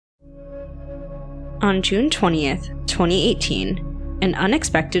On June 20th, 2018, an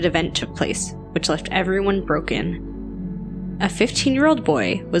unexpected event took place, which left everyone broken. A 15-year-old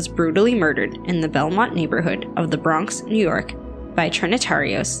boy was brutally murdered in the Belmont neighborhood of the Bronx, New York, by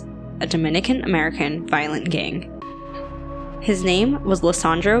Trinitarios, a Dominican-American violent gang. His name was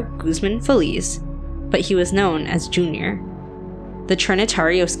Lesandro Guzman-Feliz, but he was known as Junior. The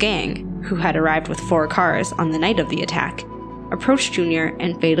Trinitarios gang, who had arrived with 4 cars on the night of the attack, approached Junior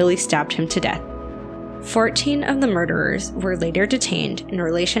and fatally stabbed him to death. 14 of the murderers were later detained in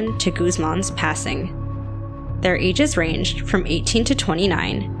relation to Guzman's passing. Their ages ranged from 18 to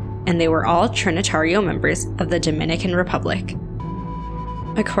 29, and they were all Trinitario members of the Dominican Republic.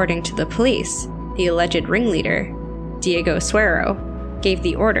 According to the police, the alleged ringleader, Diego Suero, gave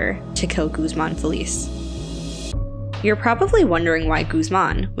the order to kill Guzman-Feliz. You're probably wondering why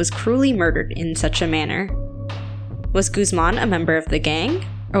Guzman was cruelly murdered in such a manner. Was Guzman a member of the gang,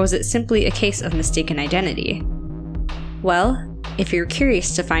 or was it simply a case of mistaken identity? Well, if you're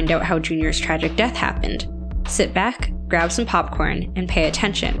curious to find out how Junior's tragic death happened, sit back, grab some popcorn, and pay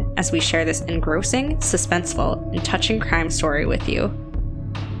attention as we share this engrossing, suspenseful, and touching crime story with you.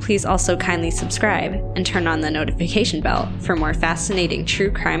 Please also kindly subscribe and turn on the notification bell for more fascinating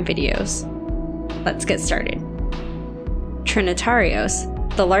true crime videos. Let's get started.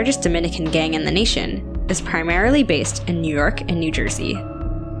 Trinitarios, the largest Dominican gang in the nation, is primarily based in New York and New Jersey.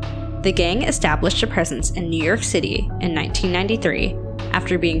 The gang established a presence in New York City in 1993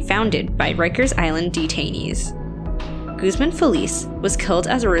 after being founded by Rikers Island detainees. Guzman-Feliz was killed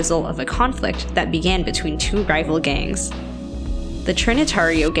as a result of a conflict that began between 2 rival gangs. The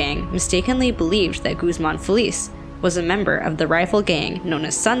Trinitario gang mistakenly believed that Guzman-Feliz was a member of the rival gang known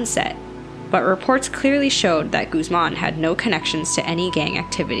as Sunset, but reports clearly showed that Guzman had no connections to any gang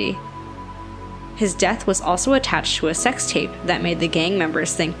activity. His death was also attached to a sex tape that made the gang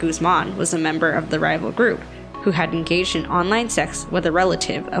members think Guzman was a member of the rival group who had engaged in online sex with a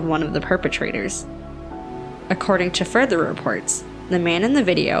relative of one of the perpetrators. According to further reports, the man in the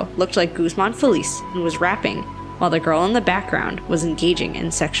video looked like Guzman-Feliz and was rapping, while the girl in the background was engaging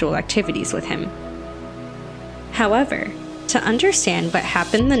in sexual activities with him. However, to understand what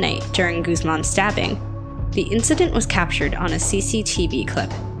happened the night during Guzman's stabbing, the incident was captured on a CCTV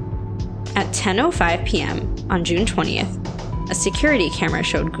clip. At 10:05 p.m. on June 20th, a security camera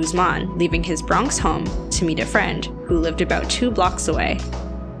showed Guzman leaving his Bronx home to meet a friend who lived about 2 blocks away.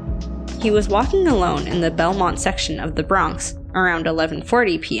 He was walking alone in the Belmont section of the Bronx around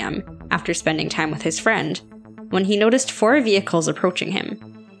 11:40 p.m. after spending time with his friend, when he noticed 4 vehicles approaching him.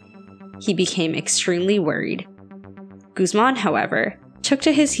 He became extremely worried. Guzman, however, took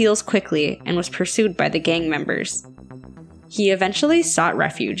to his heels quickly and was pursued by the gang members. He eventually sought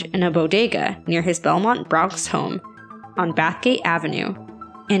refuge in a bodega near his Belmont Bronx home on Bathgate Avenue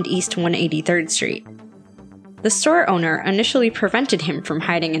and East 183rd Street. The store owner initially prevented him from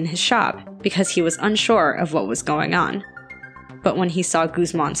hiding in his shop because he was unsure of what was going on. But when he saw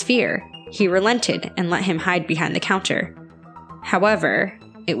Guzman's fear, he relented and let him hide behind the counter. However,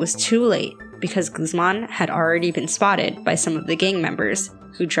 it was too late because Guzman had already been spotted by some of the gang members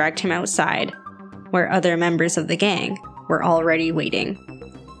who dragged him outside, where other members of the gang were already waiting.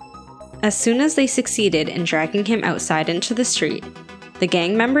 As soon as they succeeded in dragging him outside into the street, the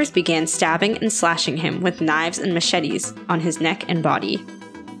gang members began stabbing and slashing him with knives and machetes on his neck and body.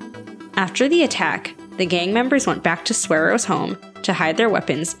 After the attack, the gang members went back to Suero's home to hide their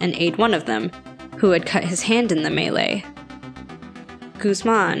weapons and aid one of them, who had cut his hand in the melee.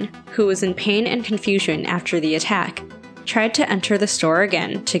 Guzman, who was in pain and confusion after the attack, tried to enter the store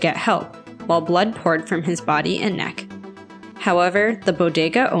again to get help, while blood poured from his body and neck. However, the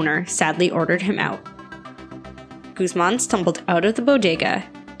bodega owner sadly ordered him out. Guzman stumbled out of the bodega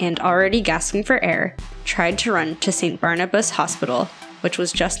and, already gasping for air, tried to run to St. Barnabas Hospital, which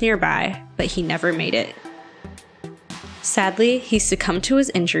was just nearby, but he never made it. Sadly, he succumbed to his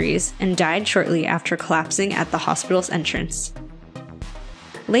injuries and died shortly after collapsing at the hospital's entrance.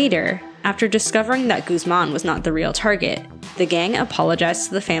 Later, after discovering that Guzman was not the real target, the gang apologized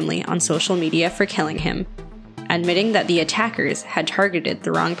to the family on social media for killing him, admitting that the attackers had targeted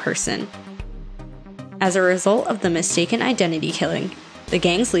the wrong person. As a result of the mistaken identity killing, the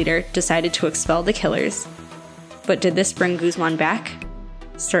gang's leader decided to expel the killers. But did this bring Guzman back?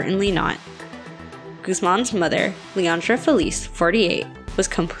 Certainly not. Guzman's mother, Leandra Feliz, 48, was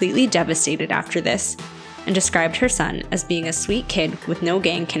completely devastated after this, and described her son as being a sweet kid with no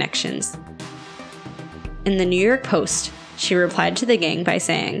gang connections. In the New York Post, she replied to the gang by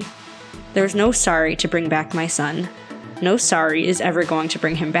saying, "There's no sorry to bring back my son. No sorry is ever going to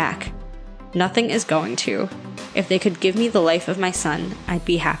bring him back. Nothing is going to. If they could give me the life of my son, I'd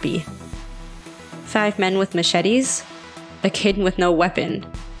be happy." 5 men with machetes? A kid with no weapon.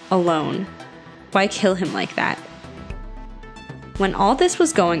 Alone. Why kill him like that? When all this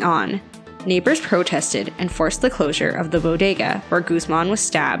was going on, neighbors protested and forced the closure of the bodega where Guzman was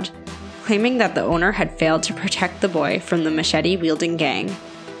stabbed, claiming that the owner had failed to protect the boy from the machete-wielding gang.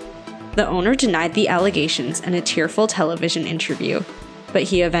 The owner denied the allegations in a tearful television interview, but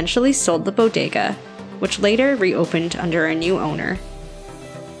he eventually sold the bodega, which later reopened under a new owner.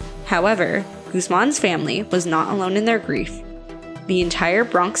 However, Guzman's family was not alone in their grief. The entire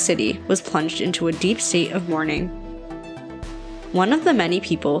Bronx city was plunged into a deep state of mourning. One of the many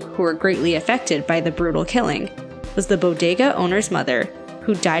people who were greatly affected by the brutal killing was the bodega owner's mother,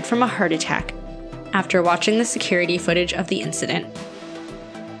 who died from a heart attack after watching the security footage of the incident.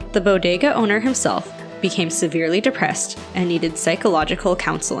 The bodega owner himself became severely depressed and needed psychological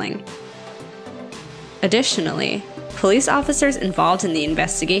counseling. Additionally, police officers involved in the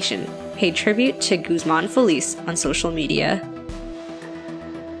investigation paid tribute to Guzman-Feliz on social media.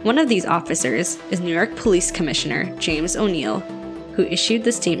 One of these officers is New York Police Commissioner James O'Neill, who issued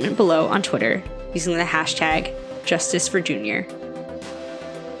the statement below on Twitter using the hashtag #JusticeForJunior.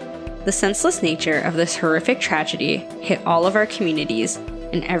 The senseless nature of this horrific tragedy hit all of our communities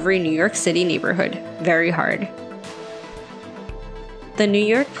in every New York City neighborhood very hard. The New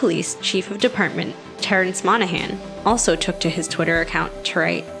York Police Chief of Department, Terrence Monahan, also took to his Twitter account to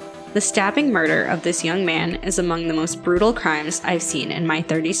write, "The stabbing murder of this young man is among the most brutal crimes I've seen in my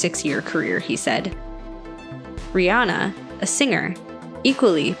 36-year career," he said. Rihanna, a singer,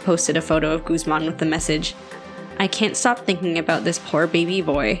 equally posted a photo of Guzman with the message, "I can't stop thinking about this poor baby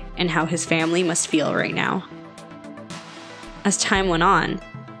boy and how his family must feel right now." As time went on,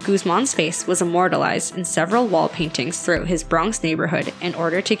 Guzman's face was immortalized in several wall paintings throughout his Bronx neighborhood in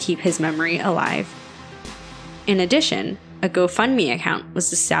order to keep his memory alive. In addition, a GoFundMe account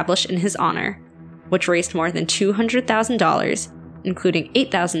was established in his honor, which raised more than $200,000, including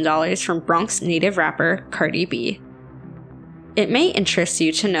 $8,000 from Bronx native rapper Cardi B. It may interest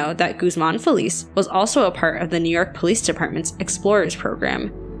you to know that Guzman-Feliz was also a part of the New York Police Department's Explorers program,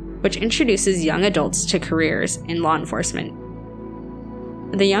 which introduces young adults to careers in law enforcement.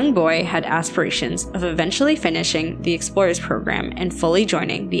 The young boy had aspirations of eventually finishing the Explorers program and fully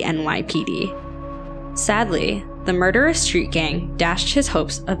joining the NYPD. Sadly, the murderous street gang dashed his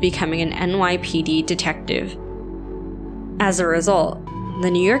hopes of becoming an NYPD detective. As a result,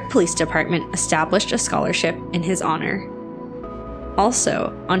 the New York Police Department established a scholarship in his honor.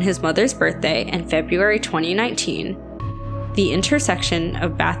 Also, on his mother's birthday in February 2019, the intersection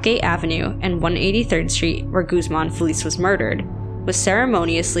of Bathgate Avenue and 183rd Street where Guzman-Feliz was murdered was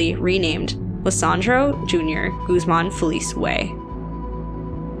ceremoniously renamed Lesandro Guzman-Feliz Way.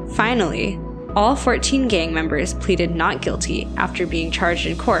 Finally, all 14 gang members pleaded not guilty after being charged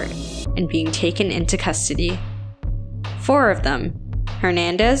in court and being taken into custody. 4 of them,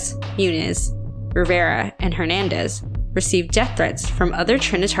 Hernandez, Muniz, Rivera, and Hernandez, received death threats from other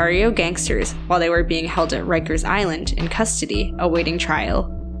Trinitario gangsters while they were being held at Rikers Island in custody awaiting trial.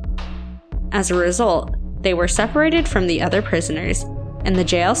 As a result, they were separated from the other prisoners, and the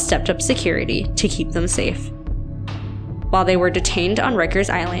jail stepped up security to keep them safe. While they were detained on Rikers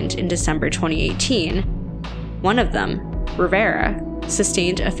Island in December 2018, one of them, Rivera,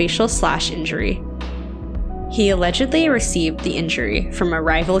 sustained a facial slash injury. He allegedly received the injury from a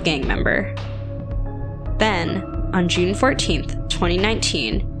rival gang member. Then, on June 14,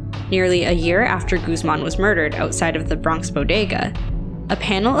 2019, nearly a year after Guzman was murdered outside of the Bronx bodega, a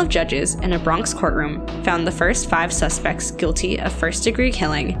panel of judges in a Bronx courtroom found the first 5 suspects guilty of first-degree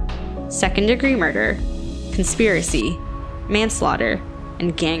killing, second-degree murder, conspiracy, manslaughter,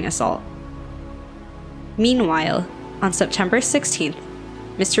 and gang assault. Meanwhile, on September 16th,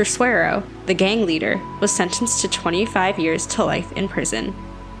 Mr. Suero, the gang leader, was sentenced to 25 years to life in prison.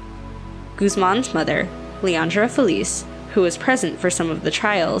 Guzman's mother, Leandra Feliz, who was present for some of the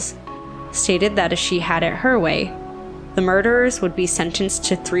trials, stated that if she had it her way, the murderers would be sentenced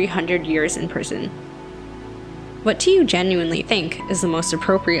to 300 years in prison. What do you genuinely think is the most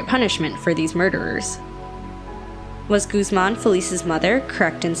appropriate punishment for these murderers? Was Guzman-Feliz's mother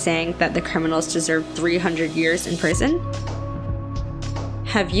correct in saying that the criminals deserved 300 years in prison?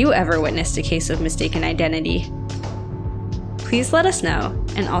 Have you ever witnessed a case of mistaken identity? Please let us know,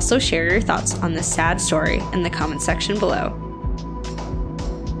 and also share your thoughts on this sad story in the comment section below.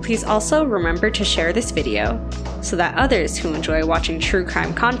 Please also remember to share this video so that others who enjoy watching true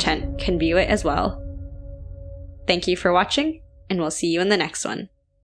crime content can view it as well. Thank you for watching, and we'll see you in the next one.